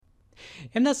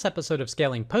In this episode of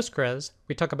Scaling Postgres,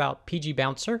 we talk about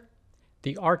PgBouncer,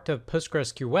 the art of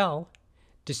PostgreSQL,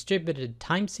 distributed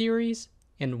time series,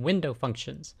 and window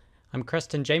functions. I'm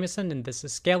Preston Jameson, and this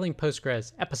is Scaling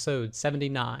Postgres, episode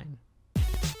 79.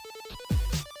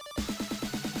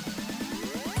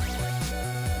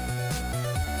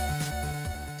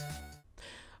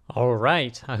 All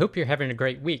right, I hope you're having a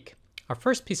great week. Our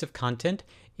first piece of content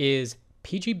is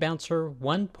PgBouncer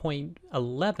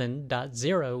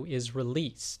 1.11.0 is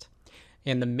released.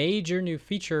 And the major new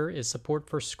feature is support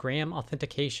for SCRAM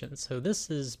authentication. So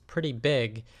this is pretty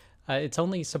big. It's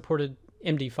only supported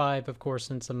MD5, of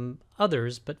course, and some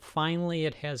others, but finally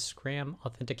it has SCRAM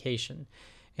authentication.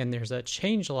 And there's a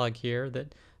changelog here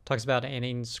that talks about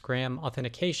adding SCRAM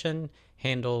authentication,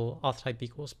 handle auth type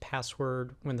equals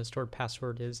password when the stored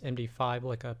password is MD5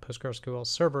 like a PostgreSQL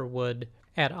server would,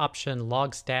 add option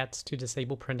log stats to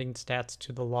disable printing stats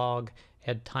to the log,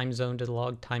 add time zone to the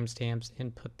log timestamps,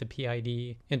 and put the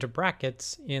PID into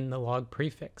brackets in the log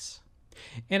prefix.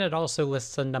 And it also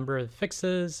lists a number of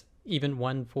fixes, even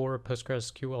one for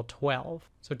PostgreSQL 12.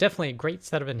 So definitely a great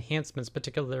set of enhancements,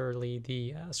 particularly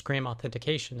the SCRAM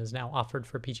authentication is now offered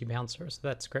for PgBouncer, so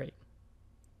that's great.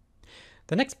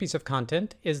 The next piece of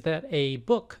content is that a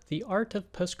book, The Art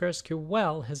of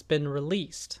PostgreSQL, has been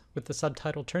released with the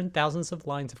subtitle Turn Thousands of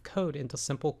Lines of Code into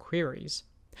Simple Queries.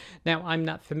 Now, I'm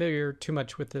not familiar too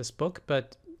much with this book,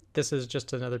 but this is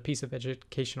just another piece of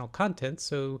educational content,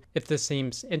 so if this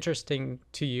seems interesting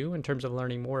to you in terms of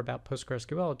learning more about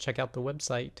PostgreSQL, check out the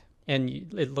website, and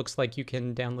it looks like you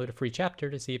can download a free chapter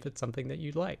to see if it's something that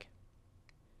you'd like.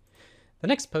 The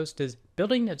next post is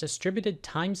Building a Distributed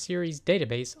Time Series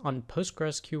Database on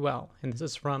PostgreSQL, and this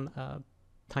is from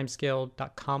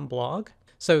timescale.com blog.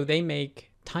 So they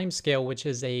make Timescale, which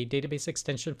is a database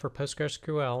extension for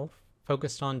PostgreSQL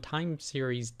focused on time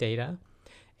series data,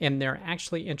 and they're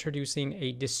actually introducing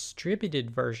a distributed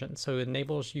version, so it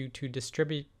enables you to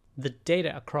distribute the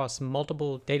data across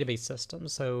multiple database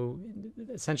systems. So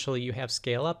essentially you have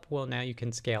scale up, well now you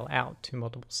can scale out to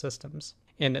multiple systems.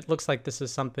 And it looks like this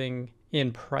is something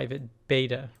in private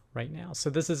beta right now.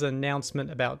 So this is an announcement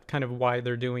about kind of why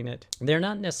they're doing it. They're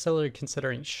not necessarily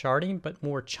considering sharding, but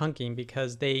more chunking,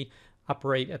 because they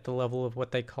operate at the level of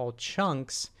what they call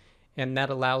chunks, and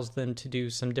that allows them to do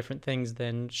some different things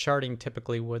than sharding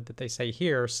typically would that they say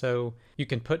here. So you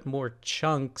can put more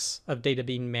chunks of data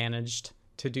being managed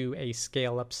to do a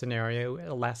scale-up scenario,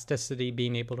 elasticity,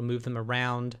 being able to move them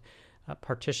around,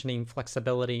 partitioning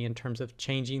flexibility in terms of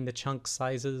changing the chunk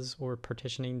sizes or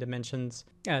partitioning dimensions,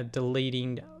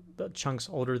 deleting the chunks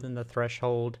older than the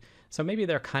threshold. So maybe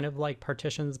they're kind of like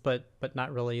partitions, but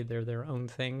not really. They're their own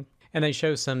thing. And they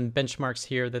show some benchmarks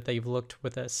here that they've looked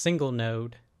with a single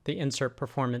node. The insert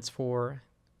performance for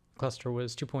cluster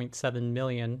was 2.7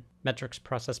 million metrics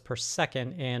processed per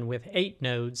second, and with 8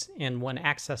 nodes and one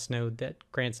access node that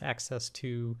grants access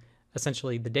to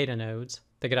essentially the data nodes,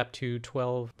 they get up to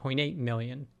 12.8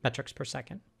 million metrics per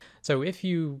second. So if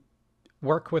you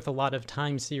work with a lot of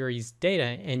time series data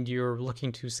and you're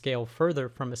looking to scale further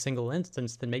from a single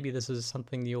instance, then maybe this is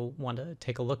something you'll want to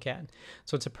take a look at.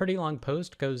 So it's a pretty long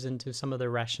post, goes into some of the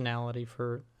rationality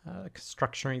for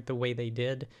structuring the way they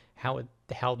did, how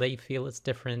they feel it's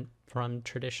different from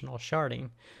traditional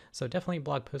sharding. So definitely a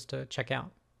blog post to check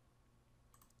out.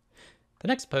 The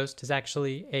next post is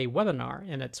actually a webinar,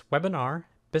 and it's Webinar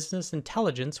Business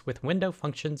Intelligence with Window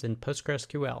Functions in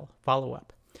PostgreSQL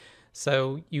follow-up.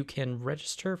 So you can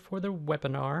register for the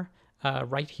webinar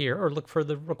right here, or look for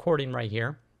the recording right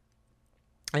here.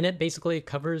 And it basically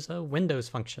covers Windows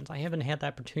functions. I haven't had the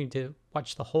opportunity to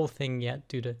watch the whole thing yet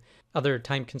due to other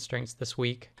time constraints this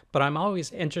week. But I'm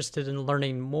always interested in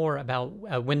learning more about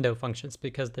window functions,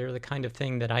 because they're the kind of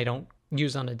thing that I don't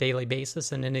use on a daily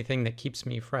basis, and anything that keeps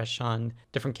me fresh on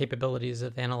different capabilities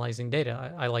of analyzing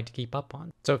data, I like to keep up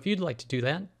on. So if you'd like to do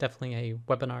that, definitely a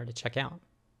webinar to check out.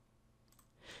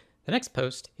 The next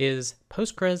post is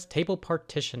Postgres table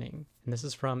partitioning, and this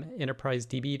is from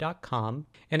enterprisedb.com,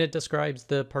 and it describes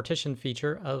the partition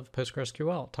feature of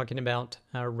PostgreSQL, talking about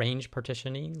range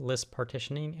partitioning, list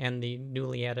partitioning, and the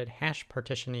newly added hash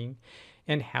partitioning,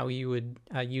 and how you would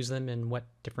use them in what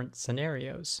different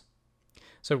scenarios.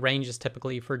 So range is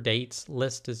typically for dates,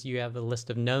 list is you have a list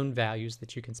of known values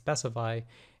that you can specify,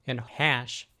 and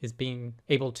hash is being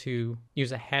able to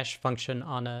use a hash function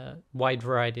on a wide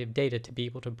variety of data to be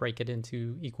able to break it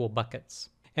into equal buckets.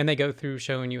 And they go through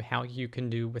showing you how you can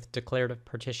do with declarative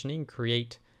partitioning,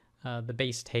 create the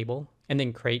base table, and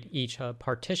then create each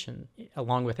partition,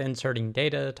 along with inserting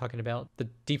data, talking about the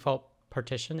default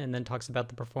partition, and then talks about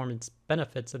the performance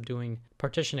benefits of doing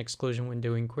partition exclusion when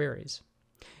doing queries.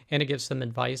 And it gives some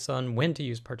advice on when to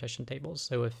use partition tables.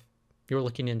 So if you're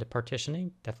looking into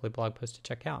partitioning, definitely a blog post to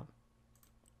check out.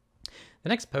 The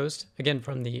next post, again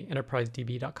from the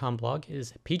enterprisedb.com blog,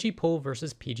 is PgPool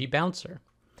versus PgBouncer.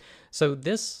 So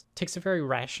this takes a very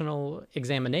rational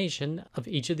examination of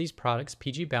each of these products.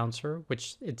 PgBouncer,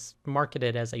 which it's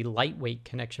marketed as a lightweight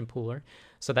connection pooler.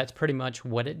 So that's pretty much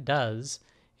what it does.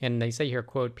 And they say here,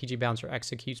 quote, PgBouncer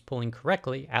executes pooling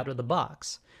correctly out of the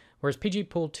box, whereas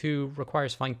PgPool2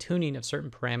 requires fine-tuning of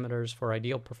certain parameters for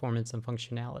ideal performance and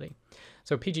functionality.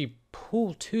 So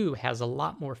PgPool2 has a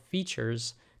lot more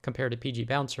features compared to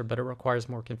PgBouncer, but it requires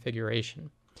more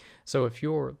configuration. So if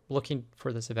you're looking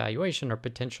for this evaluation or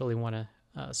potentially want to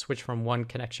switch from one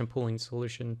connection pooling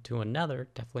solution to another,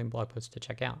 definitely a blog post to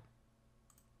check out.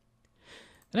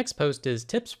 The next post is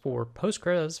tips for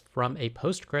Postgres from a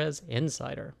Postgres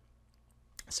insider.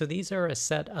 So these are a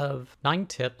set of 9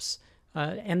 tips,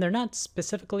 and they're not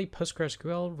specifically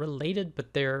PostgreSQL related,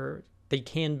 but they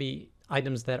can be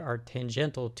items that are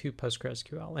tangential to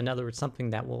PostgreSQL. In other words,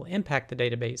 something that will impact the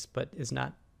database, but is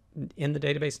not in the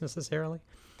database necessarily.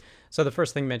 So the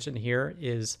first thing mentioned here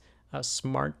is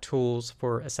smart tools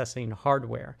for assessing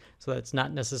hardware. So that's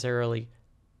not necessarily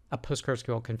a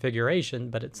PostgreSQL configuration,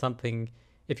 but it's something,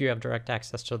 if you have direct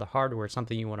access to the hardware,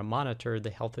 something you want to monitor the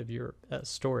health of your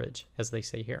storage, as they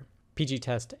say here.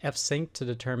 pgtest fsync to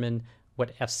determine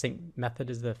what fsync method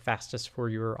is the fastest for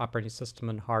your operating system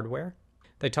and hardware.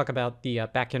 They talk about the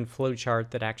backend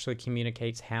flowchart that actually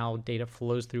communicates how data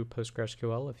flows through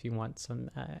PostgreSQL if you want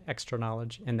some extra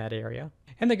knowledge in that area.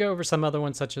 And they go over some other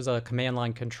ones such as a command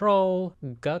line control,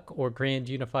 GUC or Grand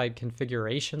Unified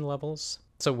Configuration levels,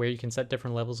 so where you can set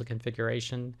different levels of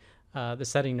configuration, the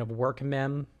setting of work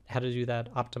mem, how to do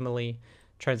that optimally,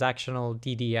 transactional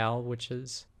DDL, which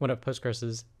is one of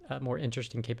Postgres's more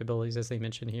interesting capabilities as they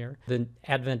mention here, the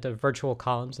advent of virtual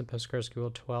columns in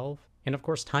PostgreSQL 12, and of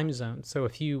course time zones. So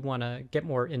if you want to get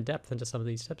more in depth into some of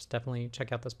these tips, definitely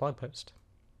check out this blog post.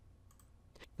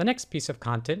 The next piece of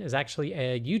content is actually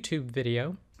a YouTube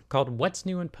video called What's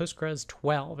New in Postgres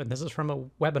 12, and this is from a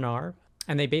webinar,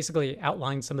 and they basically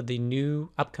outline some of the new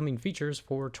upcoming features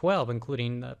for 12,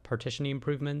 including the partitioning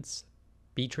improvements,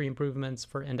 B-tree improvements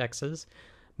for indexes,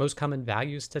 most common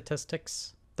value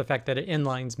statistics, the fact that it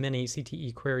inlines many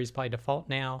CTE queries by default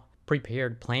now,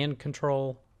 prepared plan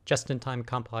control, just-in-time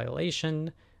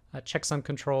compilation, checksum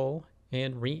control,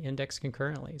 and re-index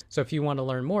concurrently. So if you want to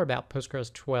learn more about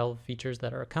Postgres 12 features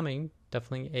that are coming,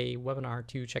 definitely a webinar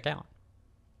to check out.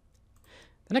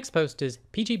 The next post is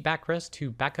PG Backrest to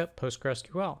backup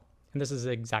PostgreSQL. And this is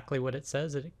exactly what it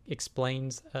says. It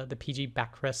explains the PG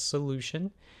Backrest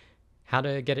solution, how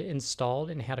to get it installed,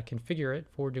 and how to configure it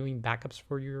for doing backups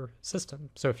for your system.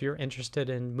 So if you're interested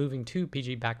in moving to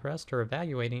PG Backrest or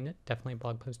evaluating it, definitely a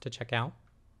blog post to check out.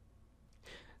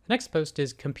 The next post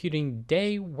is computing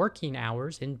day working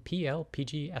hours in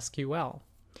PGSQL.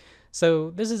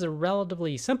 So this is a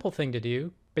relatively simple thing to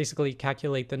do. Basically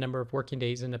calculate the number of working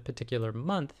days in a particular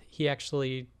month. He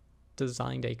actually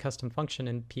designed a custom function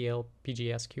in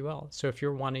PGSQL. So if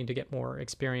you're wanting to get more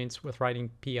experience with writing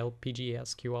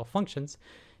PGSQL functions,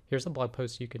 here's a blog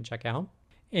post you can check out.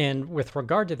 And with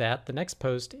regard to that, the next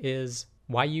post is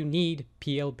why you need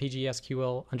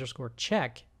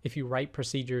PGSQL_check if you write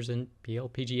procedures in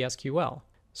PGSQL.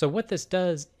 So what this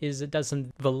does is it does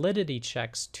some validity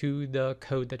checks to the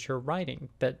code that you're writing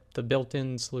that the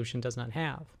built-in solution does not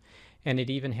have. And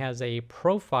it even has a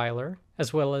profiler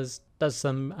as well as does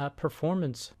some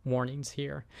performance warnings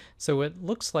here. So it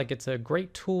looks like it's a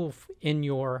great tool in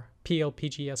your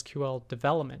PGSQL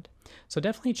development. So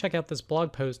definitely check out this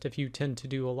blog post if you tend to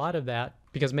do a lot of that,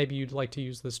 because maybe you'd like to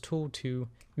use this tool to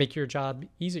make your job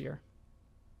easier.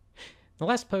 The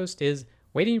last post is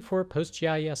waiting for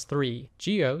PostGIS 3,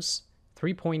 GEOS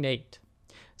 3.8.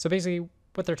 So basically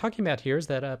what they're talking about here is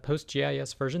that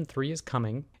PostGIS version 3 is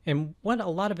coming, and what a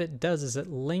lot of it does is it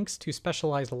links to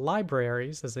specialized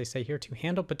libraries, as they say here, to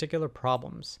handle particular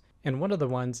problems. And one of the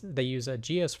ones, they use a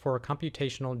GEOS for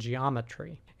computational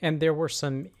geometry. And there were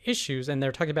some issues, and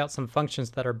they're talking about some functions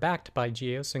that are backed by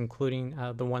GEOS, including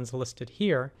the ones listed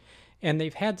here. And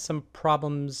they've had some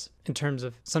problems in terms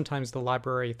of sometimes the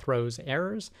library throws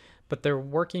errors, but they're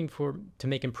working to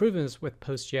make improvements with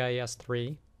PostGIS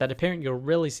 3 that apparently you'll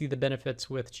really see the benefits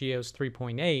with GEOS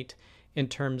 3.8 in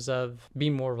terms of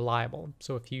being more reliable.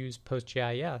 So if you use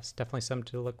PostGIS, definitely something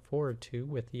to look forward to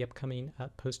with the upcoming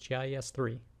PostGIS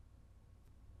 3.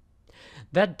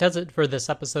 That does it for this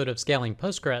episode of Scaling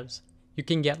Postgres. You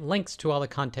can get links to all the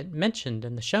content mentioned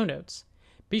in the show notes.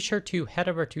 Be sure to head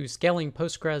over to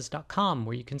scalingpostgres.com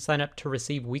where you can sign up to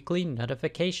receive weekly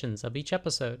notifications of each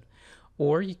episode.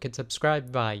 or you can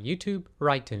subscribe via YouTube or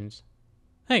iTunes.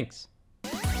 Thanks.